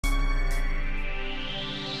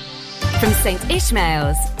From St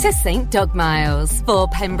Ishmael's to St Dugmiles for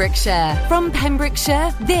Pembrokeshire. From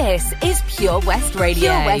Pembrokeshire, this is Pure West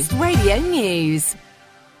Radio. Pure West Radio News.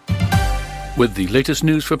 With the latest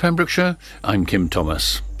news for Pembrokeshire, I'm Kim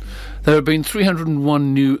Thomas. There have been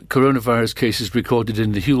 301 new coronavirus cases recorded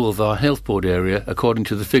in the Hywel Health Board area, according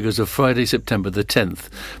to the figures of Friday, September the 10th.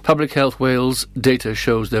 Public Health Wales data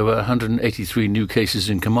shows there were 183 new cases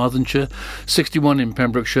in Carmarthenshire, 61 in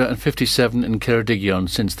Pembrokeshire and 57 in Ceredigion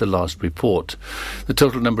since the last report. The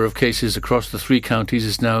total number of cases across the three counties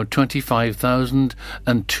is now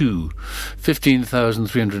 25,002,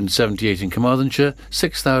 15,378 in Carmarthenshire,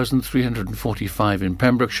 6,345 in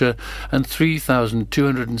Pembrokeshire and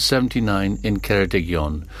 3,279 in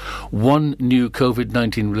Ceredigion. One new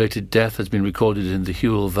COVID-19 related death has been recorded in the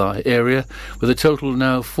Hywel area, with a total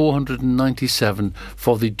now 497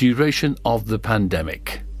 for the duration of the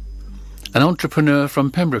pandemic. An entrepreneur from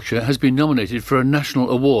Pembrokeshire has been nominated for a national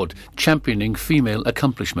award championing female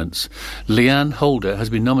accomplishments. Leanne Holder has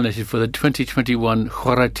been nominated for the 2021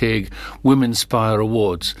 Chwarae Womenspire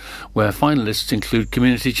Awards, where finalists include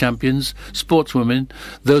community champions, sportswomen,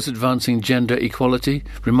 those advancing gender equality,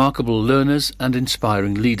 remarkable learners and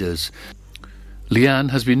inspiring leaders. Leanne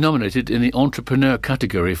has been nominated in the entrepreneur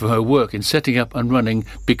category for her work in setting up and running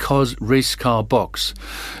Because Race Car Box.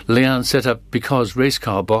 Leanne set up Because Race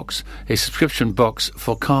Car Box, a subscription box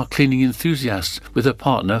for car cleaning enthusiasts, with her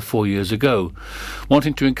partner 4 years ago.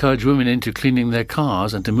 Wanting to encourage women into cleaning their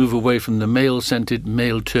cars and to move away from the male-centred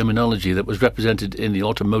male terminology that was represented in the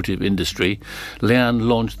automotive industry, Leanne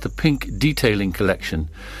launched the Pink Detailing Collection.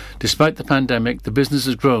 Despite the pandemic, the business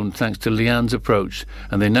has grown thanks to Leanne's approach,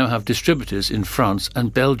 and they now have distributors in France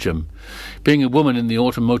and Belgium. Being a woman in the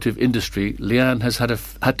automotive industry, Leanne has had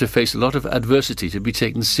to face a lot of adversity to be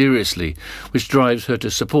taken seriously, which drives her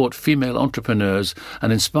to support female entrepreneurs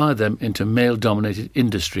and inspire them into male-dominated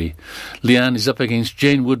industry. Leanne is up against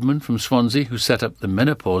Jane Woodman from Swansea, who set up the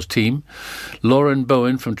Menopause team, Lauren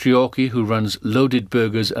Bowen from Treorchy, who runs Loaded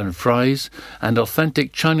Burgers and Fries, and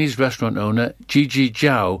authentic Chinese restaurant owner Gigi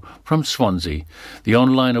Zhao from Swansea. The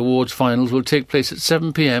online awards finals will take place at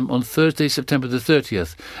 7 p.m. on Thursday, September the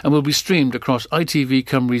 30th, and will be streamed across ITV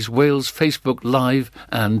Cymru's Wales Facebook Live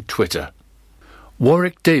and Twitter.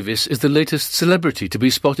 Warwick Davis is the latest celebrity to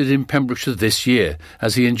be spotted in Pembrokeshire this year,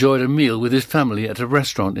 as he enjoyed a meal with his family at a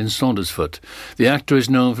restaurant in Saundersfoot. The actor is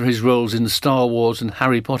known for his roles in the Star Wars and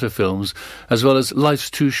Harry Potter films, as well as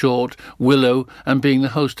Life's Too Short, Willow, and being the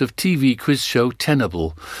host of TV quiz show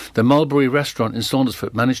Tenable. The Mulberry restaurant in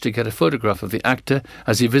Saundersfoot managed to get a photograph of the actor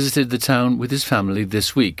as he visited the town with his family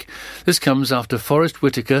this week. This comes after Forrest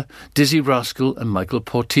Whitaker, Dizzy Rascal and Michael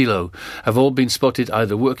Portillo have all been spotted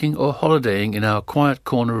either working or holidaying in our quiet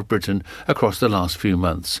corner of Britain across the last few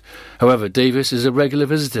months. However, Davis is a regular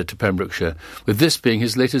visitor to Pembrokeshire, with this being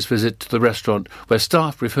his latest visit to the restaurant, where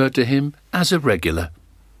staff referred to him as a regular.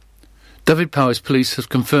 Dyfed-Powys Police have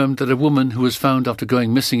confirmed that a woman who was found after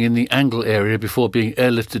going missing in the Angle area before being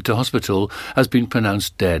airlifted to hospital has been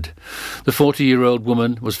pronounced dead. The 40-year-old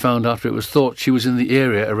woman was found after it was thought she was in the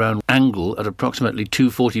area around Angle at approximately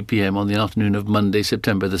 2:40 p.m. on the afternoon of Monday,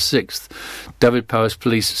 September the 6th. Dyfed-Powys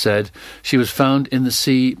Police said she was found in the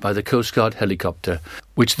sea by the Coast Guard helicopter,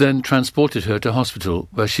 which then transported her to hospital,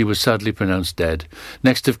 where she was sadly pronounced dead.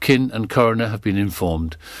 Next of kin and coroner have been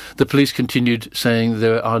informed. The police continued, saying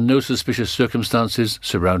there are no suspicious circumstances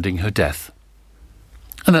surrounding her death.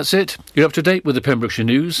 And that's it. You're up to date with the Pembrokeshire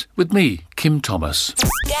News with me, Kim Thomas.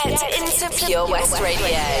 Get into Pure West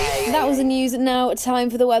Radio. That was the news. Now time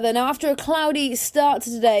for the weather. Now, after a cloudy start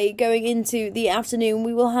to today, going into the afternoon,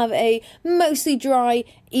 we will have a mostly dry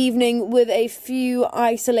evening with a few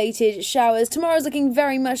isolated showers. Tomorrow's looking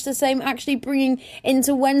very much the same. Actually, bringing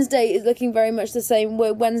into Wednesday is looking very much the same,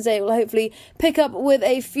 where Wednesday will hopefully pick up with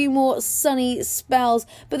a few more sunny spells,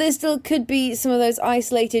 but there still could be some of those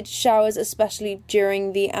isolated showers, especially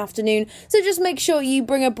during the afternoon. So just make sure you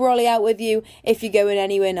bring a brolly out with you if you're going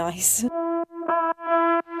anywhere nice.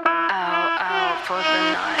 Out for the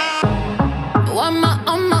night. On my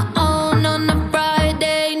own on a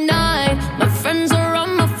Friday night. My friends are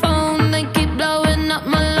on my phone, they keep blowing up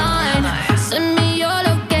my line. Send me your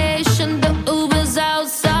location, the Uber's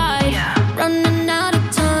outside. Running out of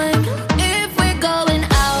time. If we're going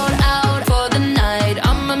out for the night,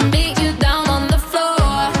 I'ma meet you down on the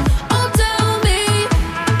floor. Oh, tell me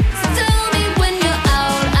when you're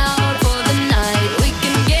out for the night. We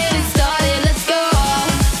can get it started, let's go.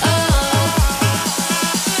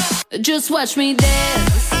 Just watch me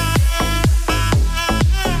dance.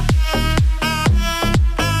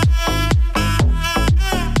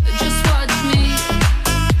 Just watch me.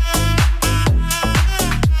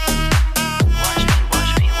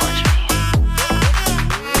 Watch me.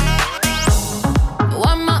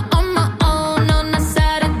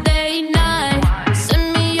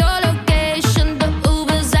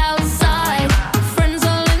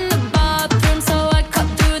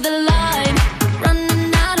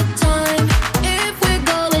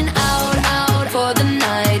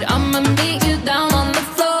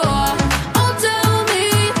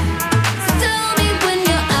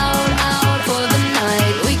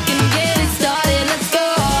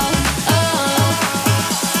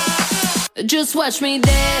 Just watch me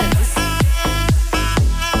dance.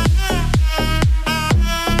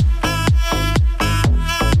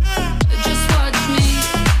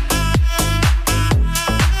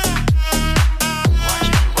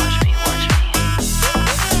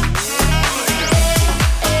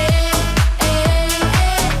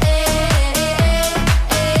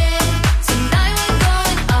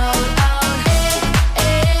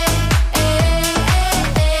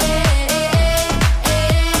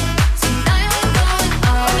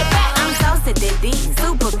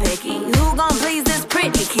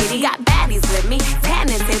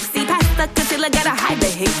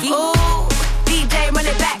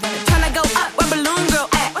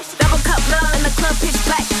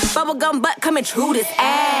 Bubblegum butt coming true this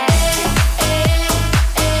ass.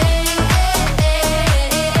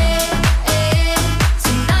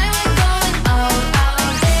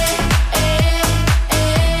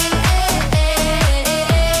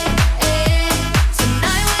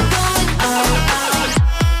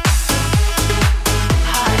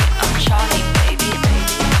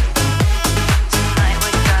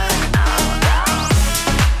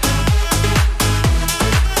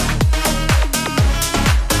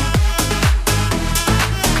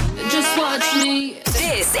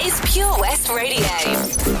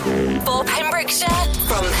 For Pembrokeshire,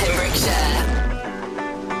 from Pembrokeshire.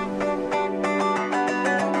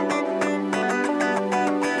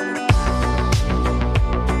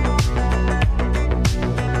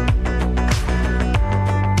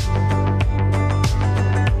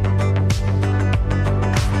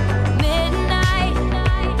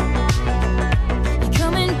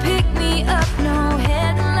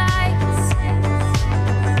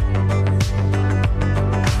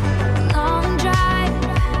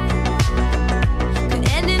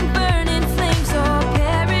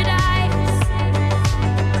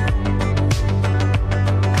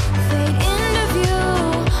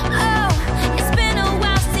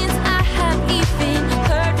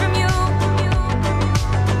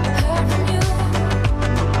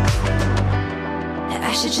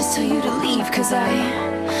 Tight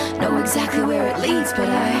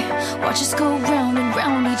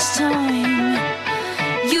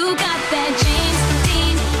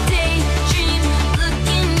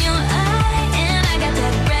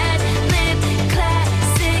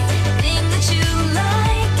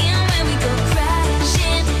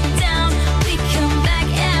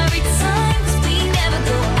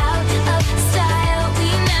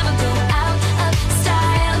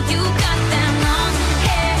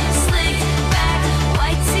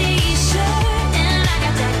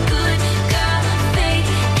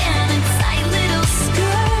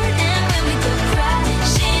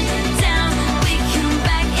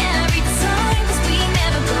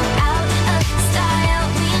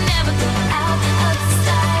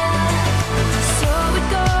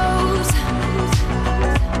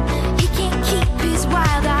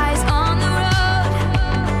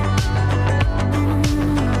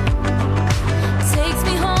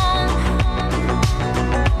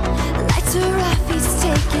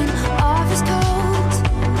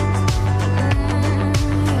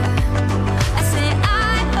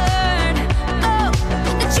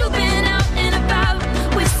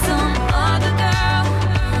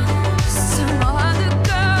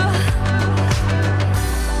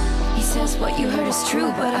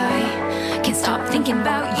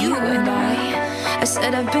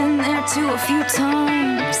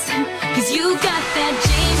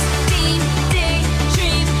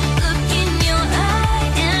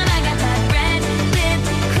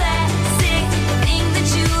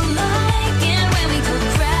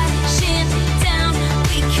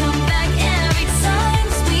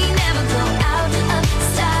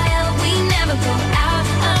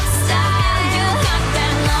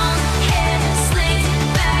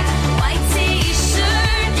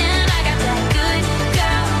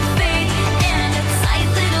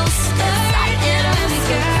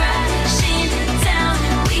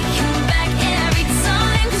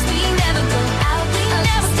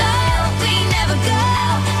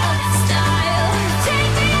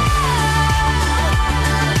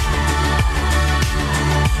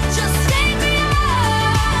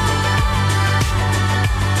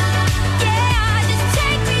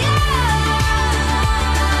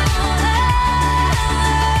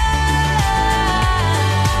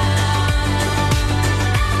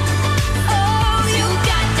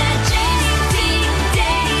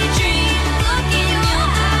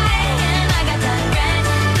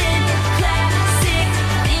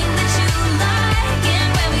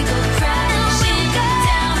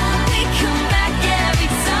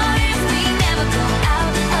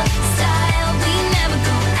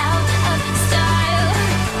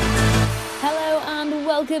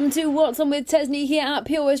to What's On with Tesni here at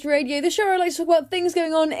Pure West Radio, the show where I like to talk about things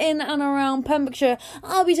going on in and around Pembrokeshire.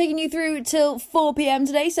 I'll be taking you through till 4 p.m.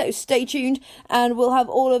 today, so stay tuned and we'll have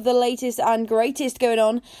all of the latest and greatest going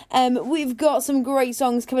on. We've got some great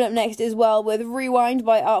songs coming up next as well, with Rewind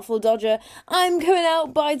by Artful Dodger, I'm Coming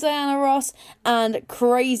Out by Diana Ross, and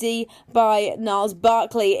Crazy by Niles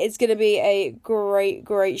Barkley. It's going to be a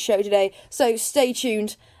great show today, so stay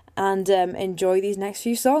tuned and enjoy these next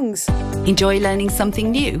few songs. Enjoy learning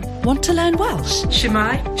something new? Want to learn Welsh?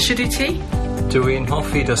 Shemai, Shuduti? Dwi'n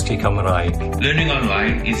hoffi dysgu Cymraeg. Learning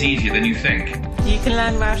online is easier than you think. You can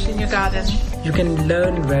learn Welsh in your garden. You can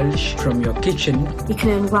learn Welsh from your kitchen. You can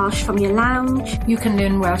learn Welsh from your lounge. You can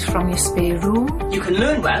learn Welsh from your spare room. You can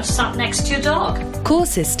learn Welsh sat next to your dog.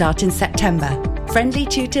 Courses start in September. Friendly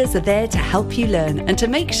tutors are there to help you learn and to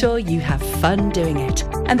make sure you have fun doing it.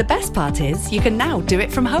 And the best part is, you can now do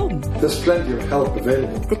it from home. There's plenty of help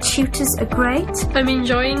available. The tutors are great. I'm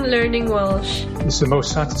enjoying learning Welsh. It's the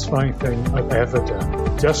most satisfying thing I've ever done.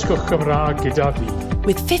 Dysgwch Cymraeg gyda fi.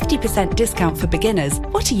 With 50% discount for beginners,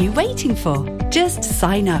 what are you waiting for? Just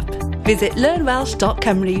sign up. Visit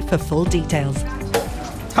learnwelsh.cymru for full details.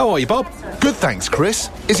 How are you, Bob? Good, thanks, Chris.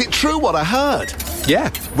 Is it true what I heard? Yeah,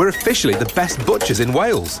 we're officially the best butchers in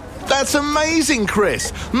Wales. That's amazing,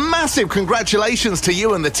 Chris. Massive congratulations to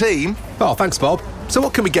you and the team. Oh, thanks, Bob. So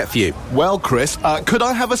what can we get for you? Well, Chris, could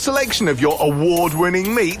I have a selection of your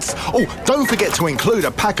award-winning meats? Oh, don't forget to include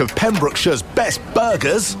a pack of Pembrokeshire's best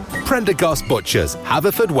burgers. Prendergast Butchers,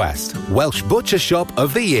 Haverfordwest, Welsh Butcher Shop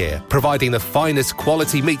of the Year, providing the finest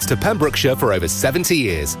quality meats to Pembrokeshire for over 70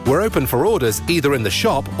 years. We're open for orders either in the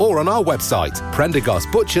shop or on our website,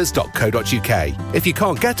 prendergastbutchers.co.uk. If you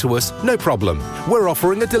can't get to us, no problem. We're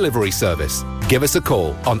offering a delivery service. Give us a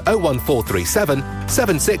call on 01437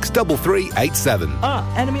 763387.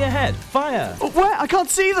 Enemy ahead. Fire. Oh, where? I can't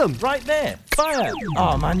see them. Right there. Fire.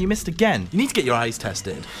 Oh, man, you missed again. You need to get your eyes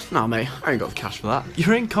tested. Nah, mate, I ain't got the cash for that.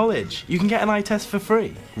 You're in college. You can get an eye test for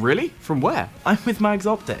free. Really? From where? I'm with Mags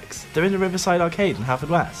Optics. They're in the Riverside Arcade in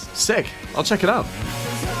Haverfordwest. Sick. I'll check it out.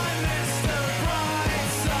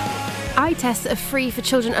 Eye tests are free for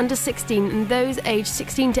children under 16 and those aged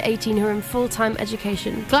 16 to 18 who are in full-time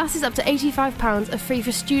education. Glasses up to £85 are free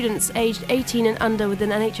for students aged 18 and under with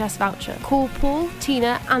an NHS voucher. Call Paul,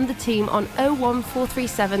 Tina and the team on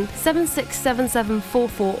 01437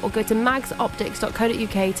 767744 or go to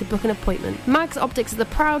magsoptics.co.uk to book an appointment. Mags Optics are the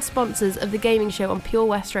proud sponsors of the gaming show on Pure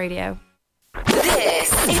West Radio.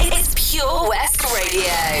 This is Pure West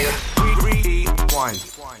Radio. Rewind.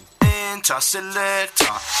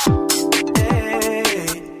 Interselector.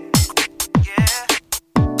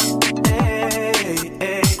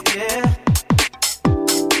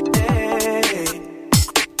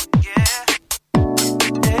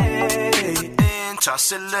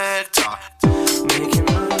 Selector, making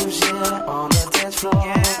moves, yeah, on the dance floor.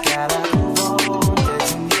 Gotta move on,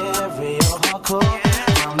 dancing, yeah, real hardcore.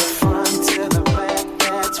 From the front to the back,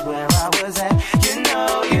 that's where I was at. You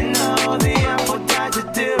know, the apple died to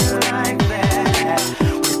do it like that.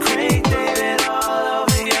 With Craig David all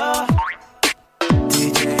over your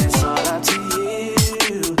DJ, it's all up to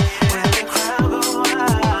you. When the crowd go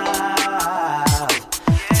wild,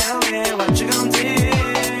 tell me what you gonna do.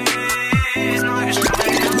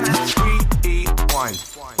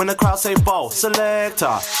 When the crowd say ball,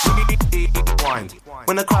 selector. Rewind.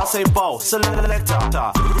 When the crowd say ball,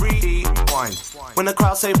 selector. Rewind. When the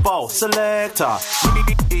crowd say ball, selector.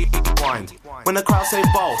 Rewind. When the crowd say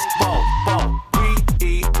ball.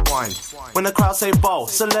 Rewind. When the crowd say ball,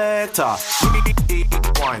 selector.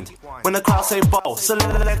 Rewind. When the crowd say ball,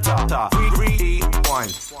 selector.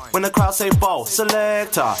 Rewind. When the crowd say ball,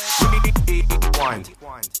 selector. Rewind.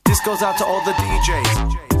 This goes out to all the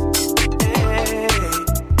DJs.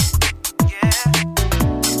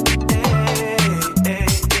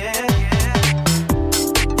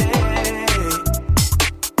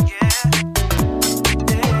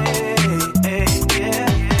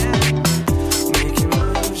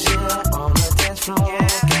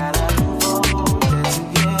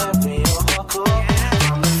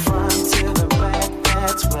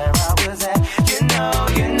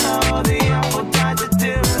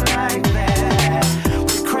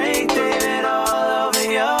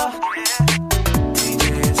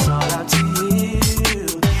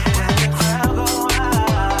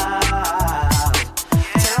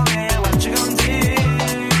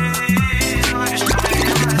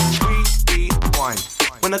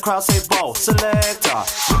 When the crowd say ball, selector.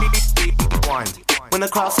 Rewind. When the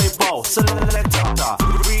crowd say ball, selector.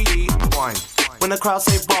 Rewind. When the crowd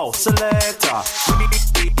say ball, selector.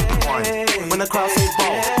 Rewind. When the crowd say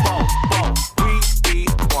ball.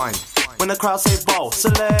 Rewind. When the crowd say ball,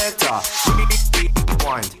 selector.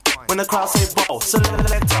 Rewind. When the crowd say ball,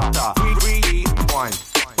 selector. Rewind.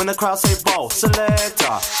 When the crowd say ball,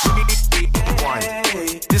 selector.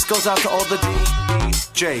 Rewind. This goes out to all the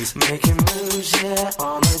DJs. Making moves, yeah,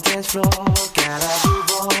 on the dance floor. Gotta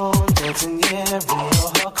move on, dancing, yeah, real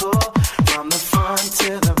hardcore. From the front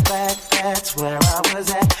to the back, that's where I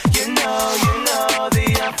was at. You know,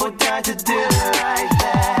 the up would die to do it like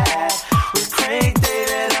that. With Craig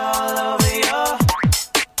David all over you.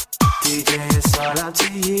 DJ, it's all up to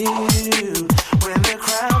you. When the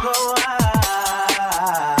crowd go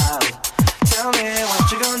wild, tell me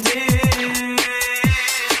what you gonna do.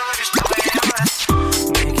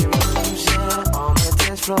 Making moves, yeah, on the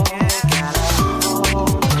dance floor. Gotta move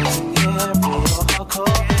on, dancing, yeah, real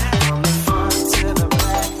hardcore. From the front to the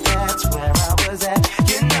back, that's where I was at.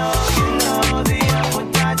 You know, the up would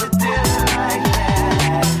die to do it like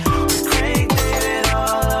that. With Craig David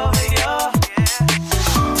all over you.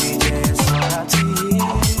 DJ, it's all up to you.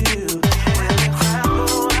 When the crowd go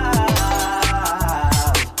wild,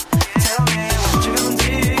 tell me what you gonna do.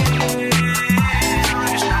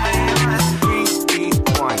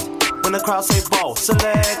 Rewind. When the crowd say ball,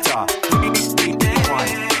 selector.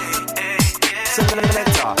 Rewind.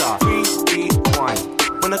 Selector. Rewind.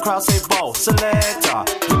 When the crowd say ball, selector.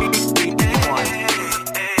 Rewind.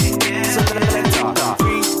 Selector.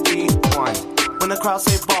 Rewind. When the crowd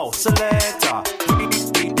say ball, selector. Rewind.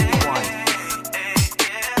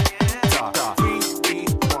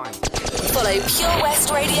 Follow Pure West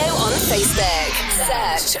Radio on Facebook.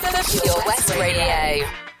 Search for Pure West Radio.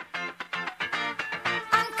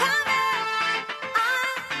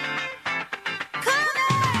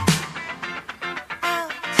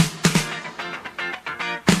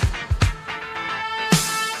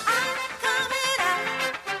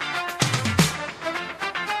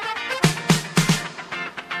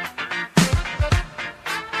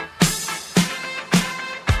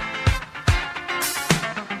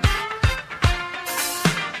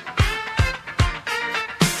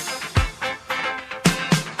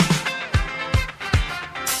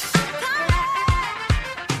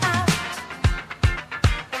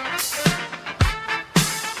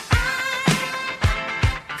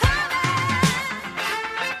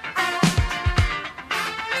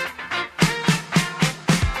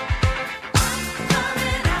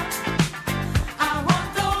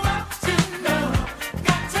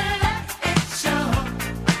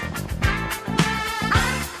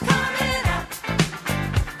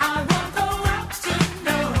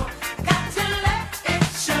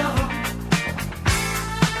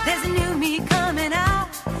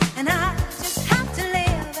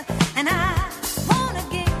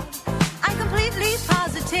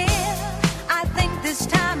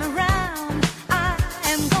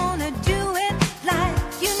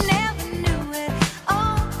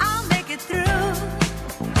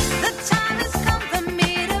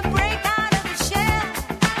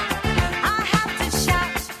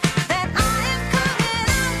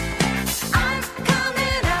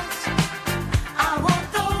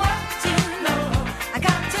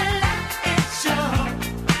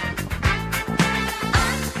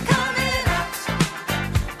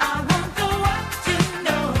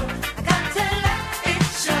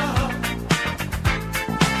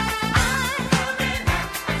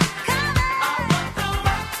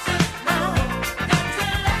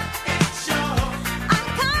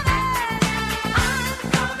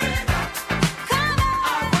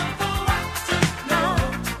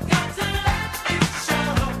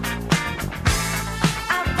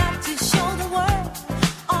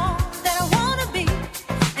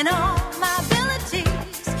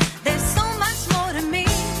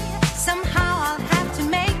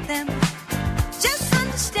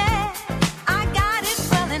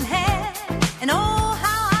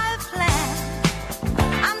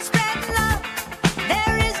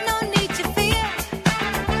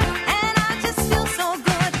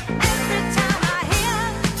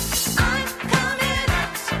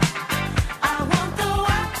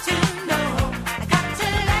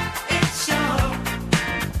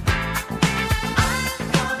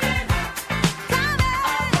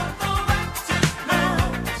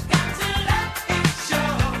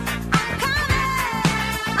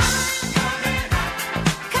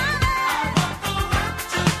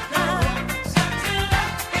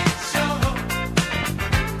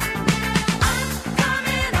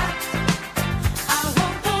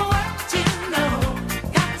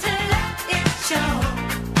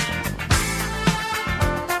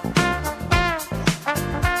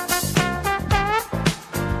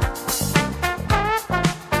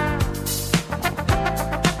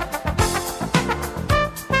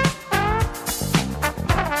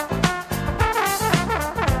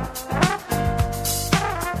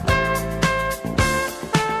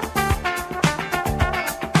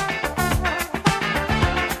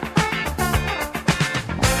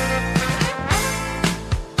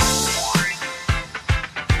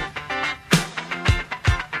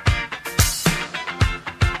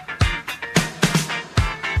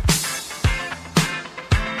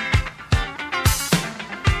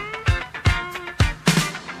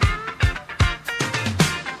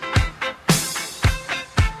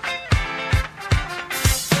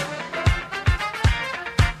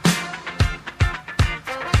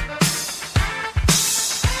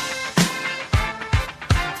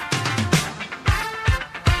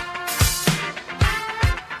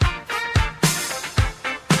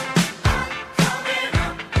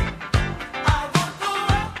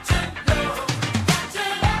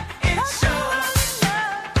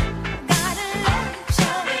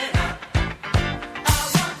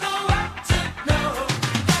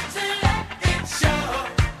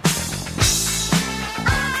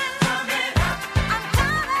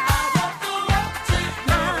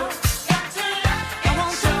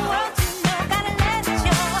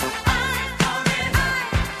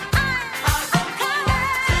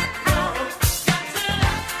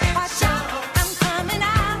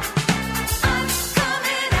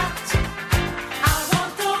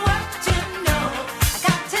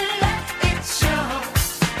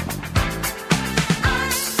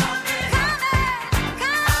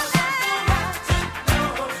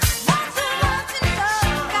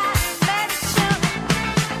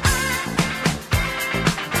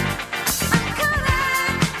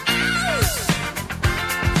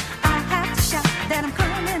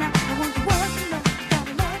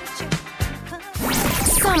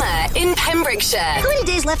 in Pembrokeshire. How many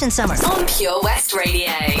days left in summer? On Pure West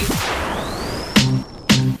Radio.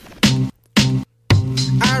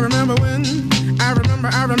 I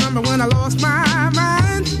remember when I lost my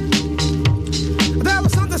mind. There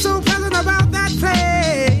was something so pleasant about that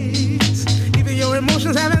place. Even your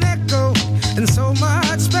emotions have an echo in so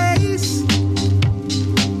much space.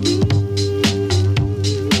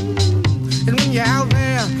 And when you're out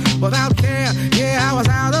there without care, yeah, I was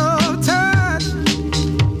out of touch.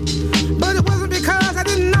 But it wasn't because I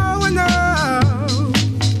didn't know enough.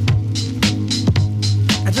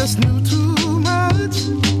 I just knew too much.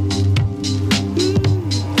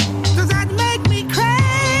 Does that make me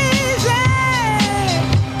crazy?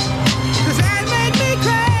 Does that make me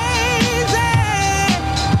crazy?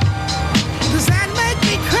 Does that make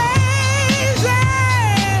me crazy?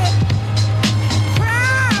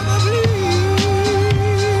 Probably.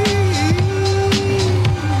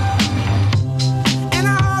 And I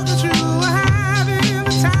hope that you are having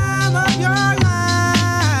the time of your life.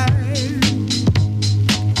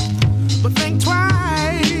 But think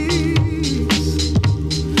twice.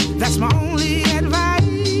 That's my only advice.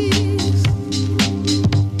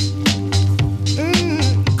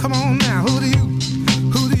 Come on now, who do you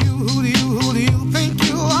think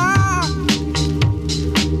you are?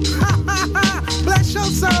 Bless your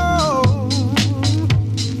soul.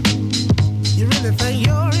 You really think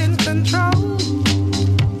you're in control?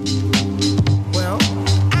 Well,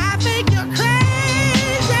 I think you're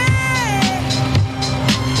crazy.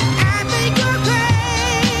 I think you're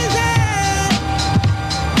crazy.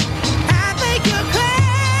 I think you're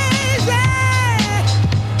crazy.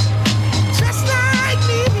 Just like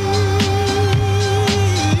me.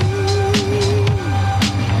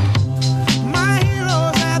 My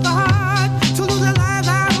heroes had the heart to lose their lives. I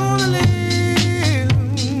wanna live.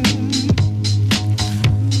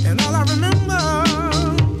 And all I remember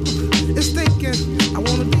is thinking I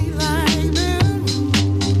wanna be like them.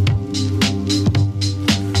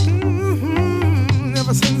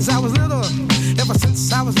 Ever since I was little,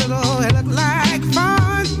 it looked like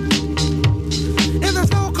fun. And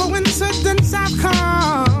there's no coincidence I've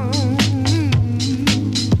come.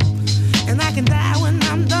 And I can die when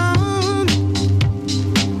I'm done.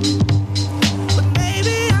 But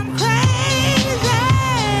maybe I'm crazy.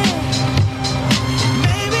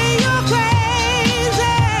 Maybe you're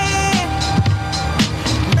crazy.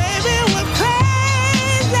 Maybe we're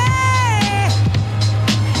crazy.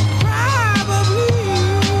 Probably.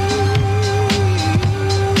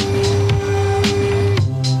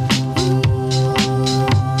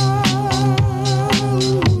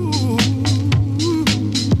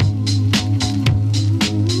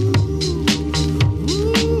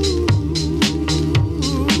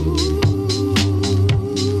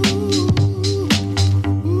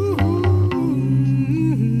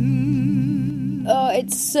 Oh,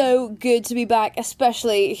 it's so good to be back,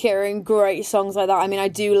 especially hearing great songs like that. I mean, I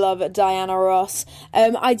do love Diana Ross.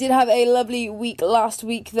 I did have a lovely week last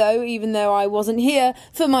week, though, even though I wasn't here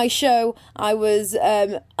for my show. I was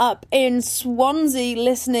up in Swansea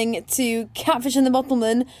listening to Catfish and the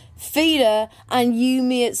Bottlemen, Feeder, and You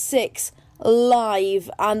Me at 6 live,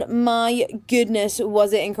 and my goodness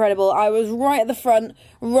was it incredible. I was right at the front,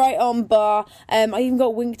 right on bar. I even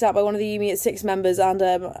got winked at by one of the You Me at 6 members, and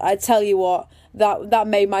I tell you what, that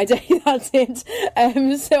made my day. That's it.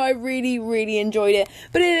 So I really enjoyed it.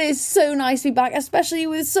 But it is so nice to be back, especially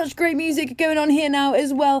with such great music going on here now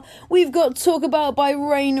as well. We've got Talk About by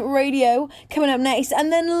Rain Radio coming up next,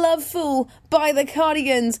 and then Love Fool by the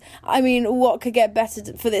Cardigans. I mean, what could get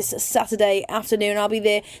better for this Saturday afternoon? I'll be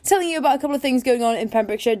there telling you about a couple of things going on in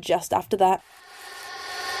Pembrokeshire just after that.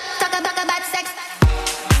 Talk about sex.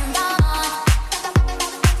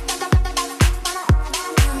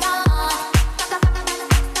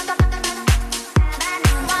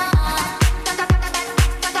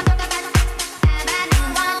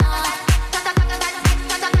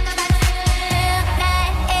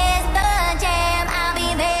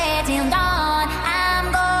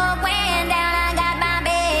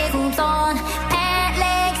 On, pant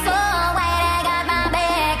legs so wide, I got my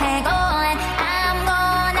backpack on.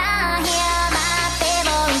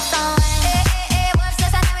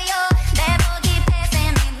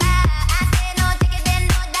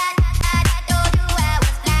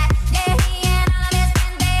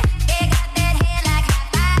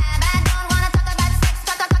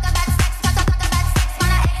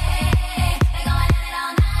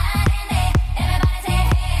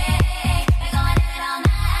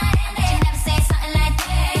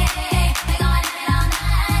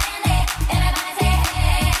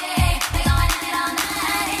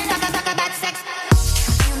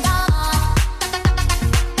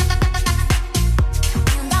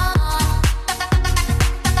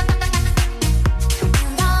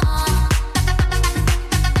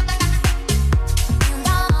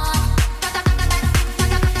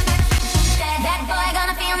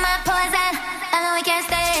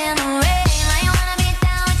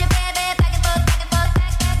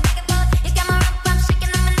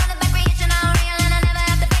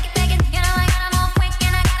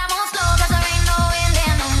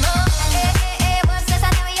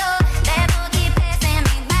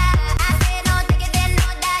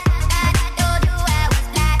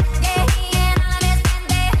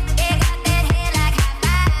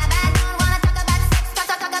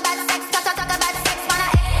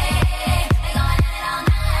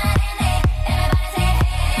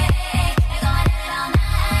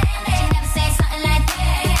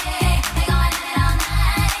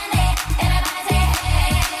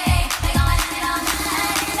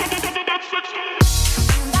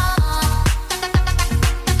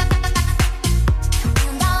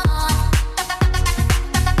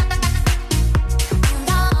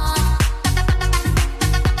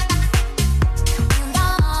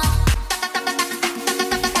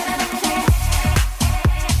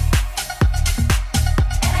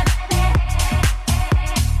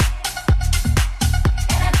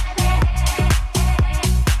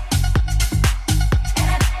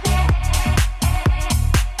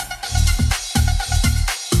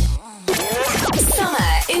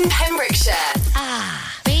 in Pembrokeshire.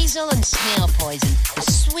 Basil and snail poison. The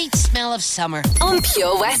sweet smell of summer. On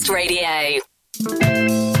Pure West Radio.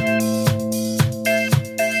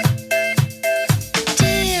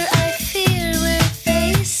 Dear, I fear we're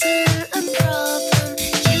facing a problem.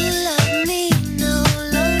 You love me no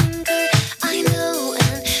longer, I know,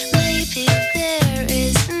 and maybe there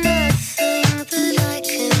is nothing that I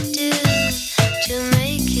can do to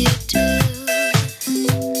make you do.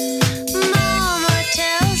 Mama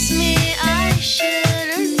tells me I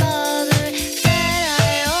shouldn't bother, that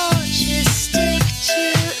I ought to stick to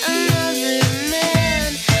another man,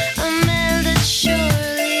 a man that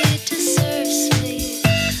surely deserves me,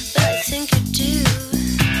 but I think you do.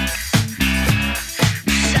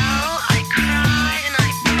 So I cry and I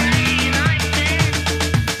pray and I beg.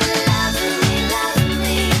 Love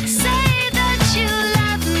me, say that you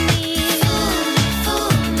love me.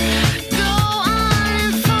 Fool me, go on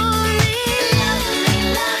and fool me. Love me,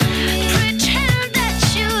 pretend that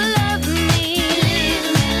you love me. Leave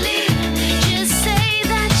me, just say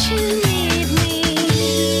that you need me.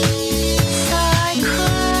 So I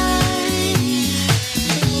cry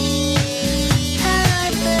and I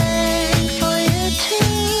beg for you to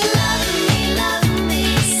love me,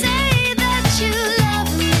 say that you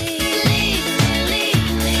love me. Leave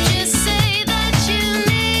me, just say that you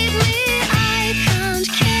need me. I can't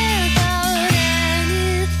care about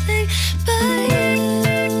anything but you.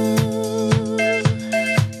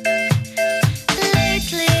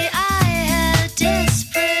 Lately I have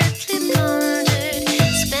desperately pondered,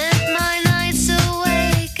 spent my nights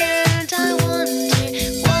awake, and I wonder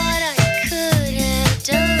what I could have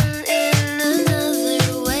done in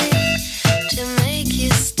another way to make you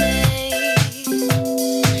stay.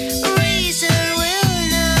 Reason will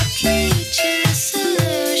not lead to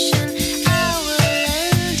solution. I will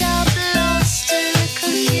end up lost in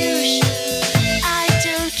confusion. I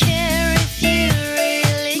don't care if you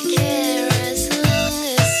really care, as long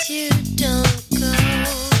as you don't go.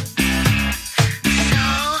 So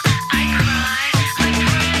I cry, I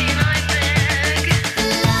pray and I beg.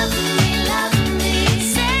 Love me,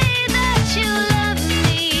 say that you love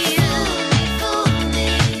me. Fool me,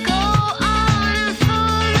 go on and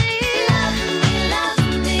fool me. Love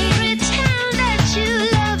me, pretend that you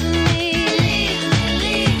love me. Leave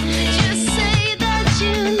me, just say that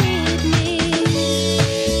you need me.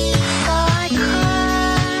 So I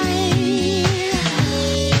cry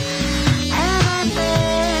and I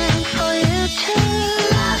beg for you to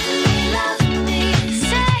love me,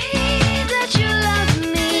 say that you love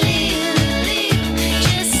me.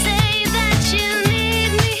 Just say that you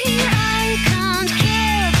need me. I can't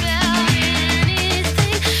care about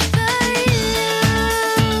anything but you.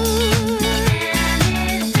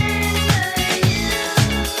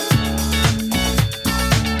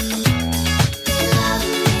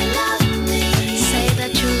 Love me, say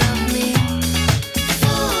that you love me.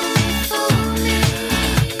 Fool me,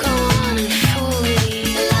 go on and fool me.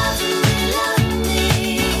 Love me,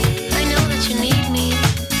 I know that you need me.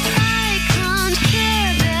 I can't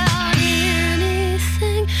care about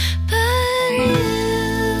anything but you.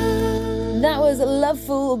 That was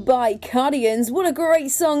Loveful by Cardigans. What a great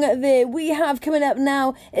song there. We have coming up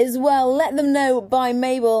now as well, Let Them Know by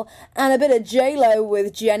Mabel, and a bit of J-Lo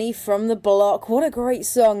with Jenny from the Block. What a great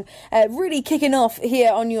song. Really kicking off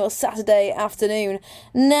here on your Saturday afternoon.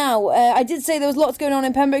 Now, I did say there was lots going on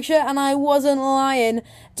in Pembrokeshire, and I wasn't lying.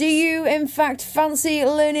 Do you, in fact, fancy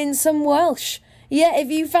learning some Welsh? Yeah, if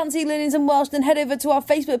you fancy learning some Welsh, then head over to our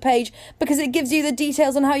Facebook page, because it gives you the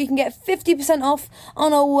details on how you can get 50% off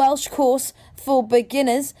on a Welsh course for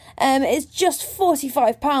beginners. It's just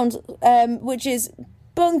 £45, which is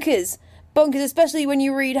bonkers. Bonkers, especially when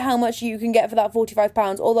you read how much you can get for that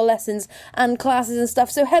 £45, all the lessons and classes and stuff.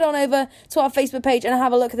 So head on over to our Facebook page and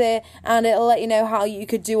have a look there, and it'll let you know how you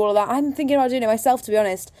could do all of that. I'm thinking about doing it myself, to be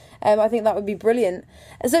honest. I think that would be brilliant.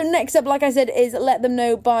 So next up, like I said, is Let Them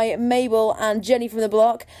Know by Mabel and Jenny from the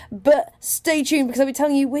Block. But stay tuned, because I'll be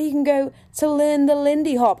telling you where you can go to learn the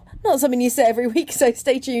Lindy Hop. Not something you say every week, so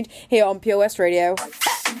stay tuned here on Pure West Radio.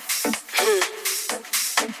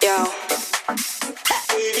 Yo.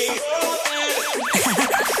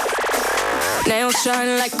 Nails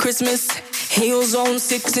shine like Christmas, heels on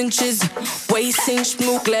 6 inches, waist cinch,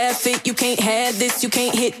 smooth, glad fit. You can't have this, you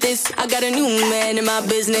can't hit this. I got a new man in my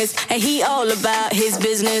business, and he all about his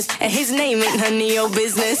business, and his name ain't none of your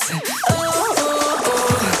business. Oh, oh,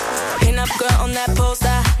 oh. Pin up girl on that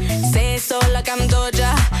poster, say it so like I'm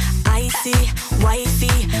Doja. Icy,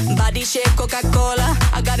 wifey, body shape Coca-Cola.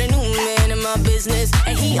 I got a new man in my business,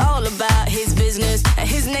 and he all about his business, and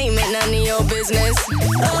his name ain't none of your business. Oh,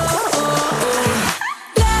 oh, oh.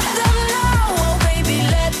 Let them know, oh baby,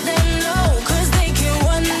 let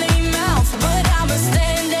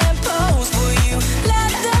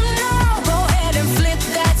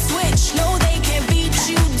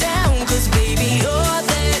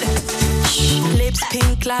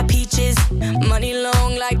thick like peaches, money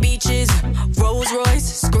long like beaches, Rolls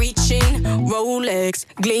Royce screeching, Rolex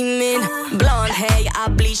gleaming, blonde hair, I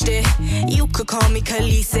bleached it. You could call me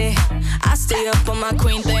Khaleesi. I stay up on my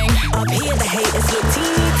queen thing. Up here the haters look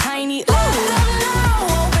teeny tiny. Ooh. Let them know,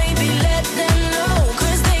 oh baby, let them know,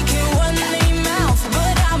 'cause they can run their mouth,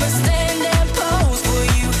 but I'ma stand and pose for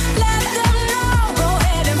you. Let them know, go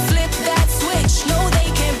ahead and flip that switch. No, they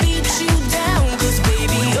can't beat you down, 'cause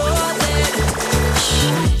baby, you're that.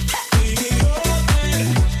 Baby, you're that.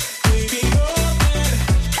 Baby, you're that.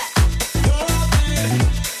 You're that.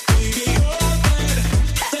 Baby, you're that.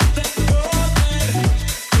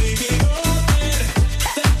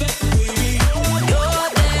 Baby, you're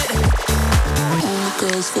that.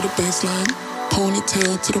 Girls for the baseline,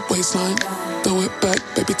 ponytail to the waistline. Throw it back,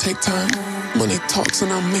 baby, take time. Money talks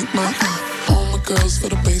and I make mine. All my girls for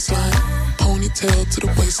the baseline, ponytail to the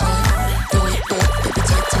waistline. Throw it back, baby,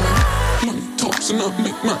 take time. Money talks and I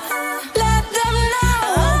make mine. Let them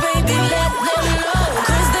know, oh baby, let them know,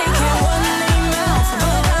 'cause they can run their mouth,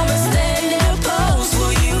 but I'ma stand and pose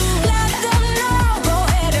for you. Let them know, go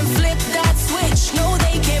ahead and flip that switch. No,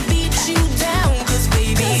 they can't beat you down, 'cause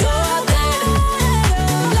baby, you're that.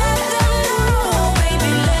 Let them know, oh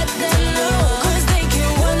baby, let them know, 'cause they can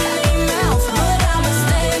run their mouth, but I'ma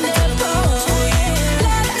stand and pose for you.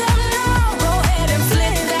 Let them know, go ahead and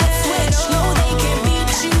flip that switch. No, they can't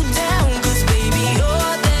beat you down, 'cause baby,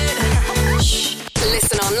 you're that.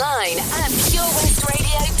 Listen online at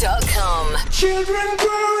purewestradio.com. Children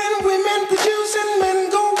growing, women producing, men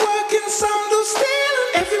go working, some do stealing.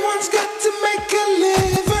 Everyone's got to make a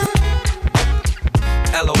living.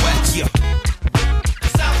 LOX, yeah.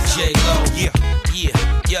 J-Lo, yeah,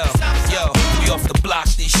 yo, we off the block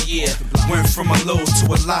this year. Went from a low to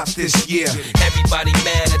a lot this year. Everybody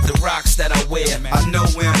mad at the rocks that I wear. I know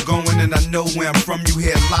where I'm going and I know where I'm from. You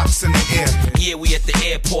hear locks in the air. Yeah, we at the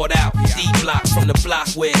airport out. D-block from the block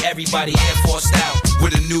where everybody Air Forced out.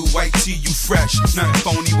 With a new white tee, you fresh. Nothing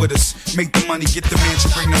phony with us. Make the money, get the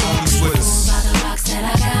mansion, bring the homies with us. By the rocks that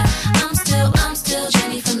I got, I'm still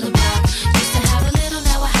Jenny from the block. Used to have a little,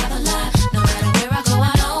 now I have a lot. No matter where I go,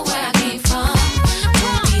 I know where I came from.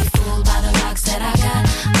 Don't be fooled by the rocks that I got.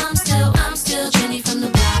 I'm still Jenny from the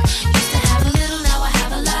block. Used to have a little, now I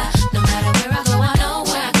have a lot. No matter where I go, I know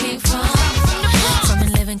where I came from. From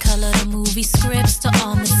In Living Color to movie scripts to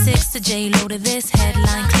all the six to J-Lo to this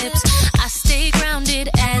headline clips. I stay grounded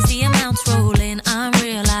as the amounts roll in. I'm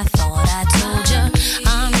real, I thought I told ya.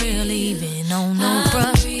 I'm real even on no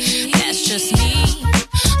bruh. That's just me.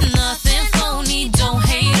 Nothing phony, don't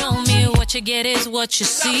hate on me. What you get is what you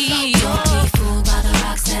see. Don't be fooled by the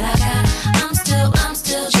rocks that I got. I'm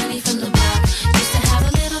still Jenny from the block. Used to have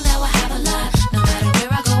a little, now I have a lot. No matter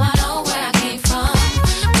where I go, I know where I came from.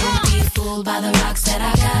 Don't be fooled by the rocks that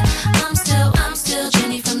I got. I'm still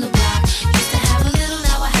Jenny from the block. Used to have a little,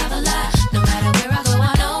 now I have a lot. No matter where I go,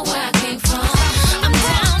 I know where I came from. I'm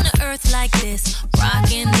down to earth like this,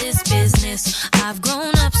 rocking this business. I've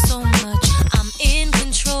grown up so much, I'm in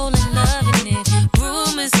control and loving it.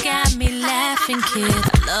 Rumors got me laughing, kid.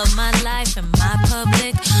 I love my life and my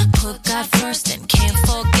public. Put God first and can't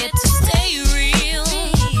forget to stay real.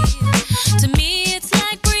 To me, it's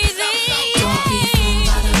like breathing. Don't be fooled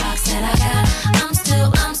by the rocks that I got.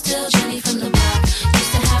 I'm still Jenny from the block.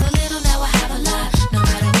 Used to have a little, now I have a lot. No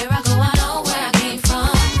matter where I go, I know where I came from.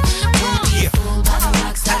 Don't be fooled by the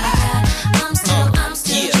rocks that I got. I'm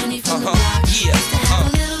still Jenny from the block. Used to have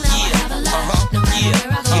a little, now I have a lot. No matter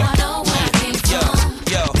where I go, I know where I came from.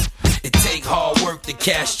 Yo, it take hard work to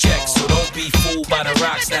cash checks, so don't be fooled by the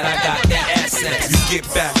rocks that I got. They assets. You get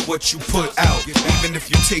back what you put out. Even if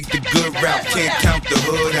you take the good route, can't count the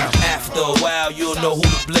hood out. After a while, you'll know who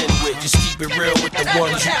to blend with. Just keep it real with the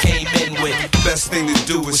ones you came in with. Best thing to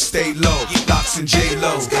do is stay low. Locks and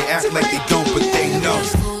J-Lo, they act like they don't, but they know.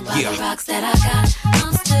 Yeah. The rocks that I got.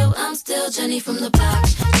 I'm still Jenny from the block.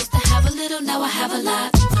 Used to have a little, now I have a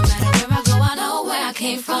lot. No matter where I go, I know where I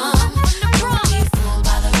came from. Don't be fooled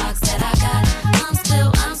by the rocks that I got.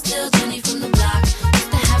 I'm still Jenny from the block.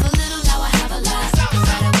 Used to have a little, now I have a lot. No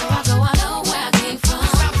matter where I go, I know where I came from.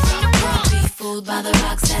 Don't be fooled by the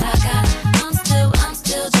rocks that I got. I'm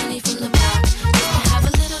still Jenny from the block. Used to have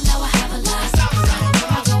a little, now I have a lot. No matter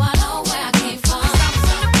where I go, I know where I came from.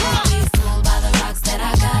 Don't be fooled by the rocks that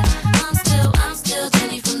I got. I'm still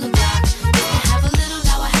Jenny from the block. Used to have a little,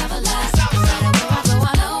 now I have a lot. No matter where I go,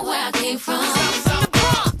 I know where I came from.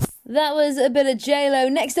 That was a bit of J-Lo.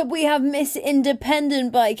 Next up we have Miss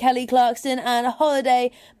Independent by Kelly Clarkson and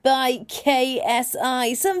Holiday by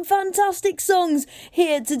KSI. Some fantastic songs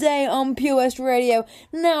here today on Pure West Radio.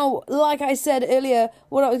 Now, like I said earlier,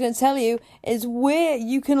 what I was going to tell you is where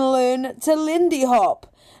you can learn to Lindy Hop.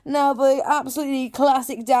 Now, the absolutely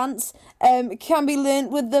classic dance can be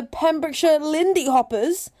learnt with the Pembrokeshire Lindy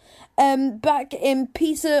Hoppers back in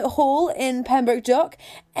Peter Hall in Pembroke Dock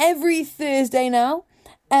every Thursday now.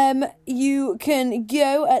 You can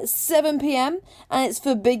go at 7 p.m. and it's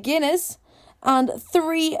for beginners and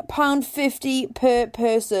 £3.50 per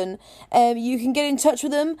person. You can get in touch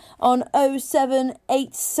with them on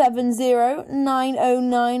 07870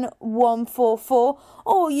 909 144,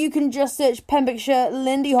 or you can just search Pembrokeshire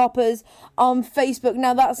Lindy Hoppers on Facebook.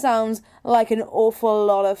 Now that sounds like an awful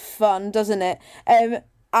lot of fun, doesn't it?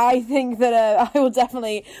 I think that I will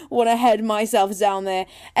definitely want to head myself down there.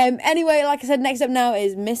 Anyway, like I said, next up now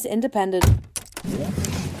is Miss Independent.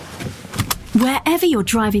 Wherever you're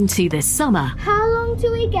driving to this summer, how long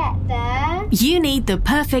do we get there? You need the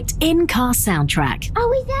perfect in-car soundtrack. Are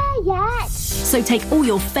we there yet? So take all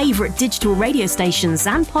your favourite digital radio stations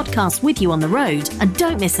and podcasts with you on the road and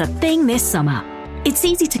don't miss a thing this summer. It's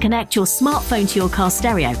easy to connect your smartphone to your car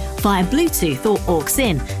stereo via Bluetooth or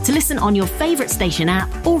aux-in to listen on your favourite station app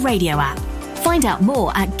or radio app. Find out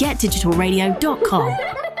more at getdigitalradio.com.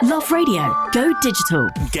 Love radio. Go digital.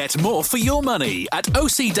 Get more for your money at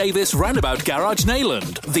OC Davis Roundabout Garage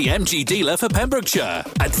Neyland, the MG dealer for Pembrokeshire.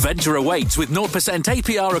 Adventure awaits with 0%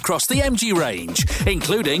 APR across the MG range,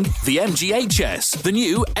 including the MG HS, the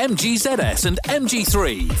new MG ZS and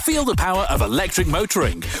MG3. Feel the power of electric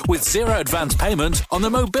motoring with zero advance payment on the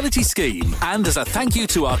mobility scheme. And as a thank you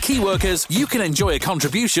to our key workers, you can enjoy a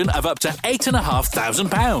contribution of up to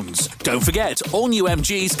 £8,500. Don't forget, all new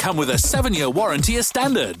MGs come with a 7-year warranty as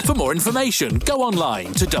standard. For more information, go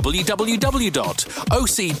online to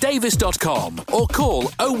www.ocdavis.com or call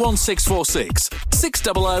 01646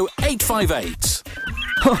 600 858.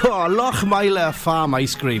 Oh, Lochmeyler Farm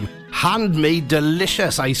Ice Cream. Handmade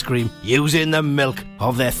delicious ice cream using the milk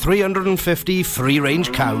of their 350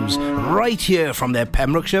 free-range cows right here from their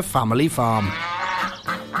Pembrokeshire family farm.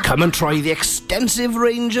 Come and try the extensive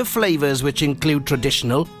range of flavours which include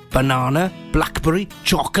traditional, banana, blackberry,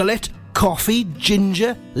 chocolate, coffee,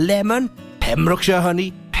 ginger, lemon, Pembrokeshire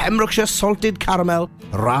honey, Pembrokeshire salted caramel,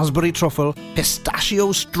 raspberry truffle,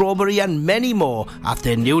 pistachio, strawberry and many more at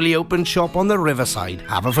their newly opened shop on the Riverside,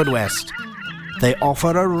 Haverfordwest. They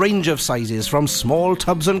offer a range of sizes from small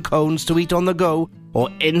tubs and cones to eat on the go or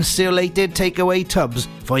insulated takeaway tubs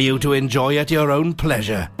for you to enjoy at your own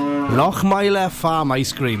pleasure. Lochmeyler Farm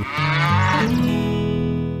Ice Cream.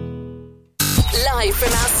 Live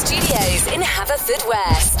from our studios in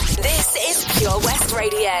Haverfordwest, this is Pure West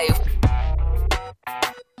Radio.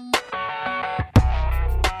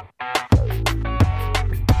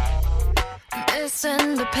 Miss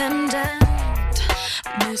Independent,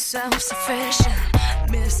 Miss Self-Sufficient,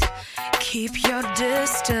 Miss Keep Your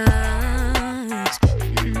Distance,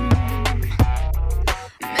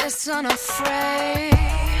 Miss Unafraid,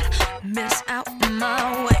 Miss Out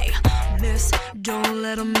My Way, Miss Don't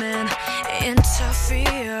Let a Man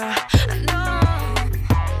Interfere, no,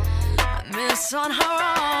 Miss On Her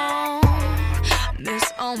Own,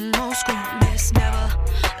 Miss Almost Grown, Miss Never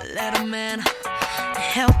Let a Man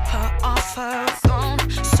help her off her throne.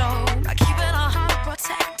 So by keeping her heart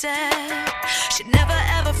protected, she'd never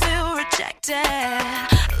ever feel rejected. A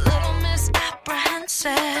little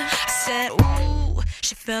misapprehensive, I said, ooh,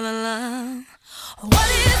 she fell in love. What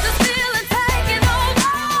is the feeling taking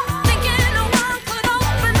over? Thinking no one could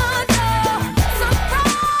open the door.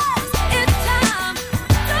 Surprise, it's time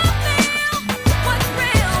to feel what's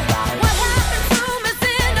real. What happened to Miss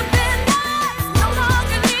Independence? No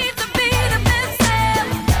longer needs to be defensive.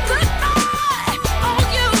 Goodbye, all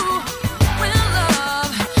you when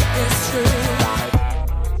love is true.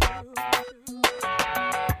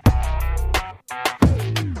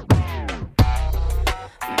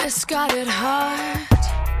 Miss got it hard,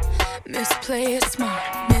 Miss play it smart,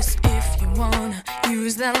 Miss if you wanna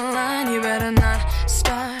use that line, you better not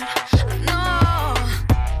start. No,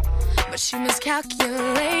 but she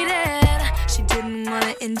miscalculated. She didn't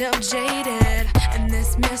wanna end up jaded, and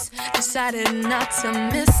this miss decided not to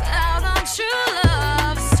miss out on true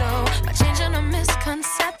love. So by changing her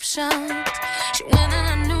misconceptions, she went in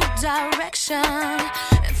a new direction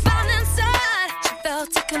and found inside she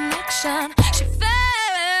felt a connection. She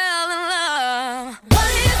fell in love. What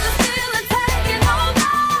is the feeling taking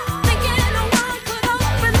over? Thinking no one could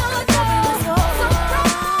open the door.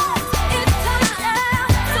 Surprise, it's time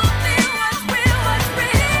to feel what's real, what's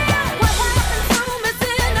real. What happened to Miss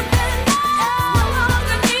Independence? No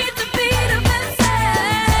longer need to be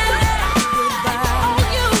defensive. Goodbye, all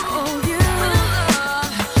you when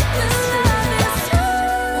love is true.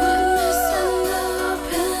 When Miss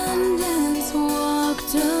Independence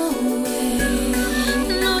walked away,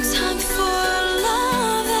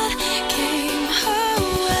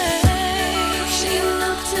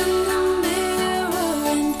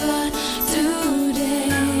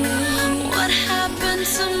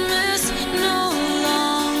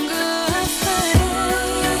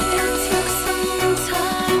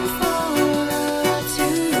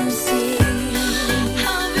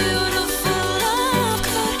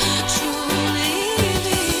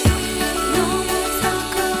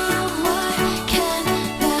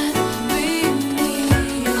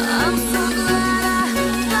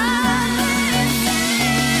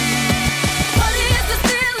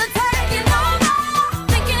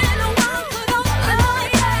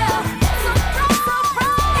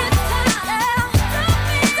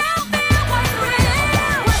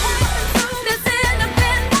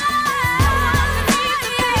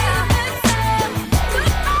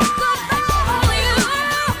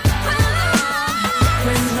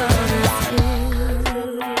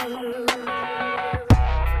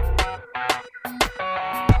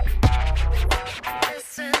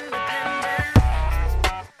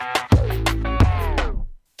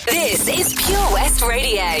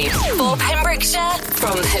 Pembrokeshire,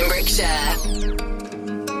 from Pembrokeshire.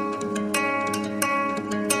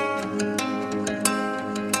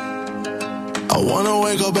 I wanna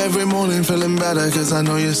wake up every morning feeling better, cause I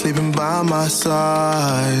know you're sleeping by my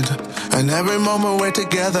side. And every moment we're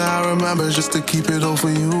together, I remember just to keep it all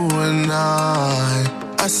for you and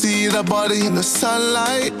I see that body in the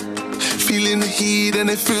sunlight, feeling the heat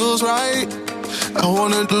and it feels right. I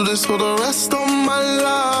wanna do this for the rest of my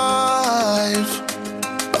life.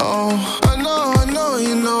 Oh, I know,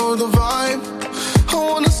 you know the vibe. I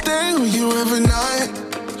wanna stay with you every night.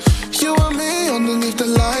 You and me underneath the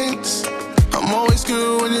lights. I'm always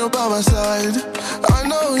good when you're by my side. I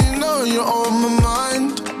know, you know, you're on my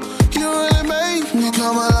mind. You really make me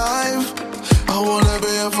come alive. I wanna be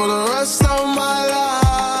here for the rest of my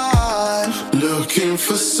life. Looking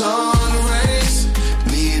for sun rays,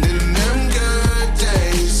 needing them good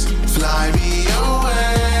days. Fly me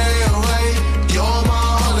away, away, you're my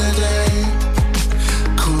holiday.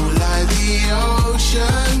 Cool like the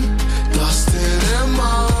ocean, lost in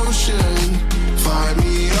emotion. Find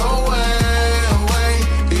me away.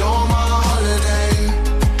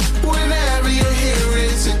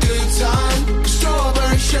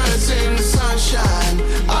 Shirts in the sunshine,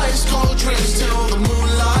 ice cold drinks till the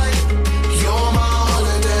moonlight. You're my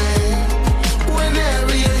holiday.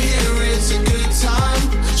 Whenever you're here, it's a good time.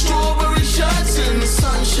 Strawberry shirts in the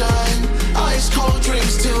sunshine, ice cold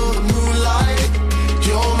drinks till the moonlight.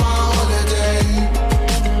 You're my holiday.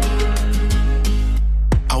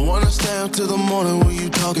 I wanna stay up till the morning with you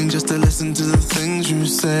talking, just to listen to the things you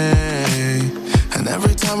say. And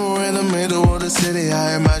every time we're in the middle of the city,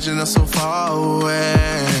 I imagine us so far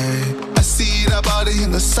away. I see that body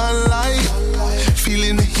in the sunlight,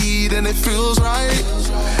 feeling the heat and it feels right.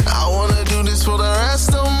 I wanna do this for the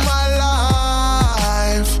rest of my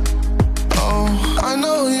life. Oh, I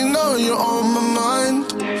know, you know, you're on my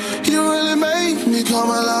mind. You really make me come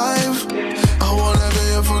alive. I wanna be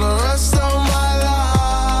here for the rest of my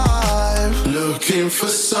life. Looking for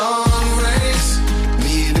sun rays,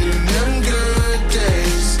 needing them good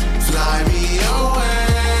days. Fly me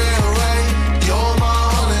away, away, you're my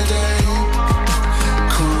holiday.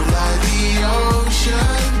 Cool like the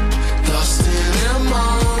ocean, lost in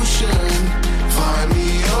emotion. Find me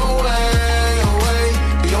away, away,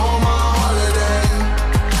 you're my holiday.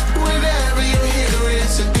 Whenever you're here,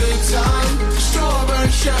 it's a good time.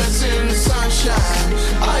 Strawberry shirts in the sunshine,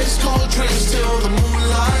 ice cold drinks till the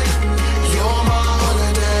moonlight. You're my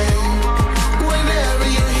holiday. Whenever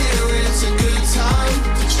you're here, it's a good time.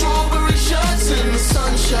 Strawberry shirts in the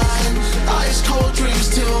sunshine, ice cold drinks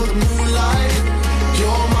till the moonlight.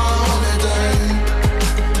 You're my holiday.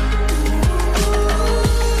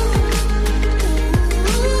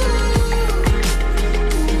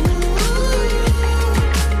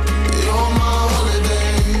 You're my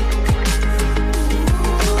holiday.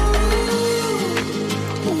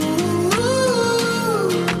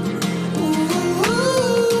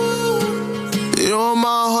 You're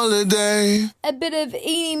my holiday. A bit of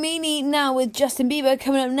Eeny Meeny now with Justin Bieber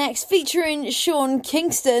coming up next, featuring Sean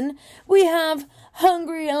Kingston. We have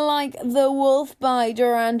Hungry Like the Wolf by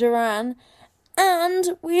Duran Duran.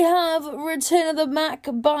 And we have Return of the Mac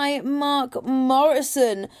by Mark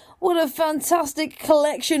Morrison. What a fantastic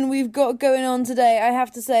collection we've got going on today. I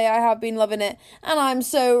have to say, I have been loving it. And I'm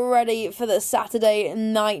so ready for the Saturday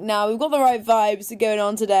night now. We've got the right vibes going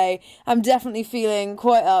on today. I'm definitely feeling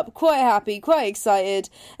quite up, quite happy, quite excited.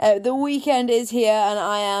 The weekend is here and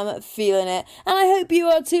I am feeling it. And I hope you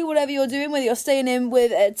are too, whatever you're doing, whether you're staying in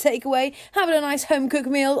with a takeaway, having a nice home-cooked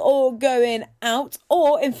meal, or going out,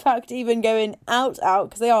 or in fact even going out,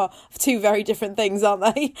 because they are two very different things, aren't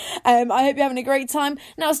they? I hope you're having a great time.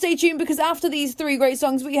 Now stay tuned, because after these three great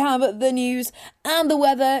songs we have the news and the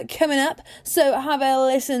weather coming up, so have a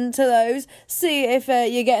listen to those, see if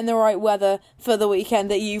you're getting the right weather for the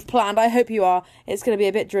weekend that you've planned. I hope you are. It's going to be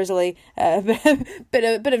a bit drizzly, a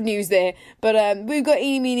bit of news there, but we've got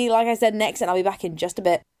Eeny Meeny, like I said, next, and I'll be back in just a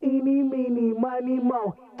bit. Eeny, meeny, miny,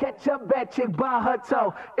 mo. Catch a bad chick by her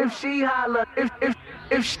toe. If she holler,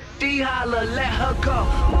 if she holler, let her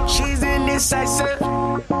go. She's indecisive.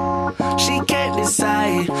 She can't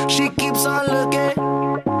decide. She keeps on looking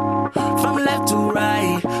from left to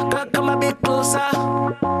right. Girl, come a bit closer.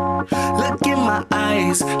 Look in my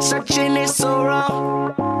eyes. Searching is so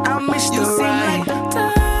wrong. I missed the right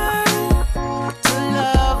time to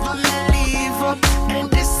love and leave her and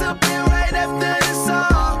disappear right after the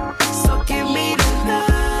song. So give me the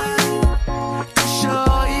night to show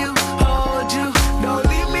you, hold you. Don't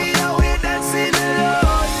leave me out here dancing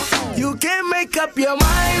alone. You can't make up your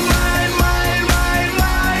mind.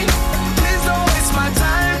 Please don't waste my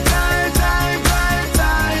time.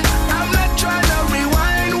 I'm not trying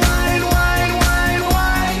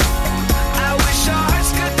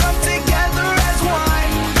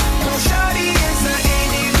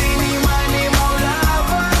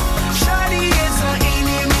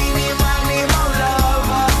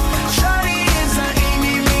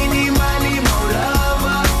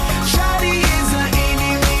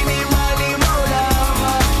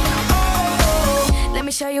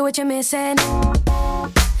what you're missing.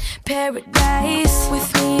 Paradise,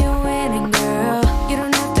 with me you're winning, girl. You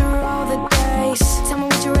don't have to roll the dice. Tell me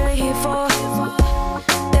what you're really here for.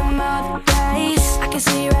 Them other days, I can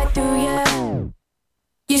see right through you.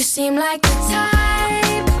 You seem like the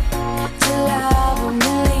type to love them,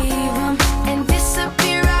 believe them, and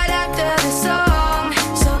disappear right after the song.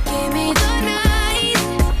 So give me the night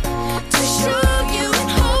to show you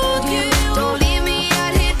and hold you. Don't leave me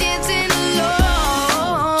out here dancing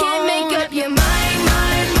alone. Can't make up your mind.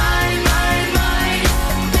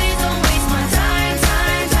 Please don't waste my time.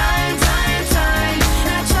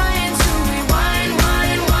 Not trying to rewind.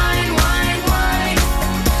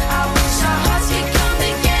 I wish our hearts could come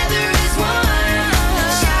together as one.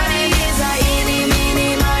 Shawty is a eeny, meeny,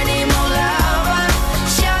 miny, mo lover.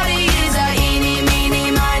 Shawty is a eeny, meeny,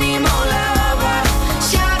 miny, mo lover.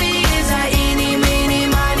 Shawty is a eeny, meeny,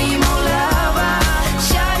 miny, mo lover.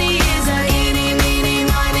 Shawty is a eeny, meeny,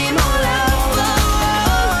 miny, mo lover.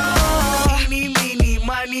 Eeny, meeny,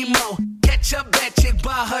 miny, mo. Catch a bad chick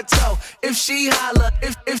by her toe. If she holler,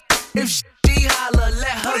 if she holler,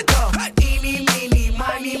 let her go. Eeny, meeny,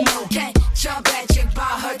 miny, mo. Catch a bad chick by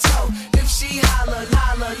her toe. If she holler,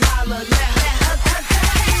 let her go.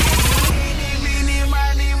 Eeny, meeny,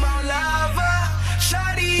 miny, mo lover.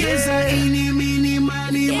 Shawty is a eeny, meeny,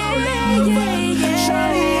 miny, mo lover.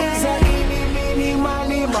 Shawty is a eeny, meeny,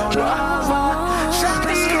 miny, mo lover.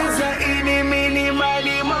 Shawty is a eeny, meeny,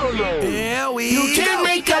 miny, mo lover. You can't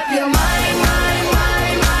make up your mind.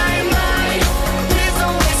 Please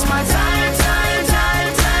don't waste my time.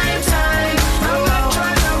 I'm not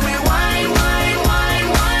trying to rewind.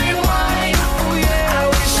 Oh yeah. I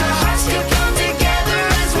wish our hearts could come together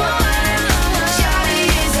as one. Shawty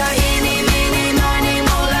is a eeny, meeny, miny,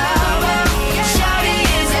 mo lover. Shawty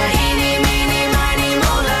is a eeny, meeny, miny,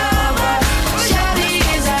 mo lover. Shawty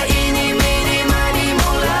is a eeny, meeny, miny, mo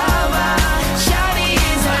lover. Shawty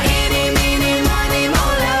is a eeny, meeny, miny, mo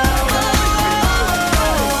lover.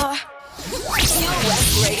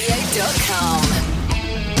 PureWestRadio.com.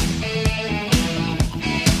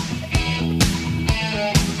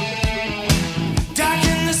 Dark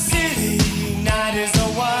in the city, night is a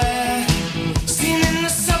wire. Steam in the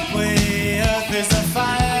subway, earth is a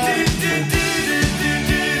fire.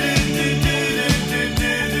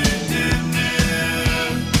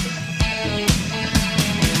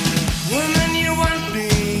 Woman, you want me,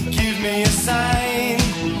 give me a sign.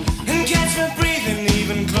 And catch me breathing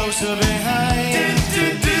even closer behind.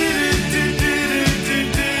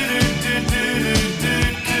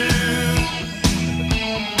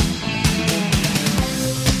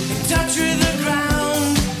 Touch with the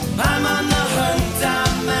ground, I'm on the hunt,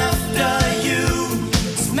 I'm after you.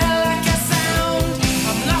 Smell like a sound,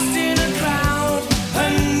 I'm lost in a crowd,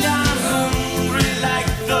 and I'm hungry like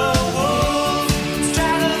the wolf.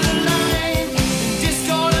 Straddle the line,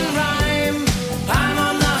 discord and rhyme. I'm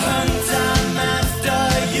on the hunt, I'm after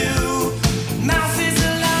you. Mouth is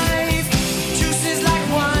alive, juice is like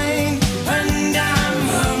wine, and I'm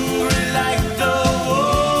hungry like the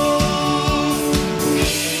wolf.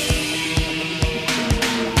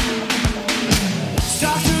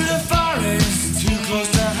 Stalk through the forest, too close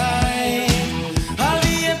to hide. I'll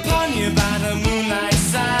be upon you by the moonlight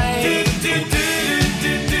side.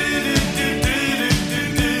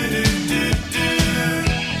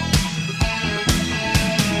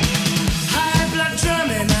 High blood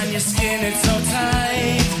drumming on your skin, it's so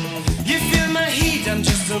tight. You feel my heat, I'm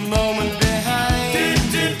just a moment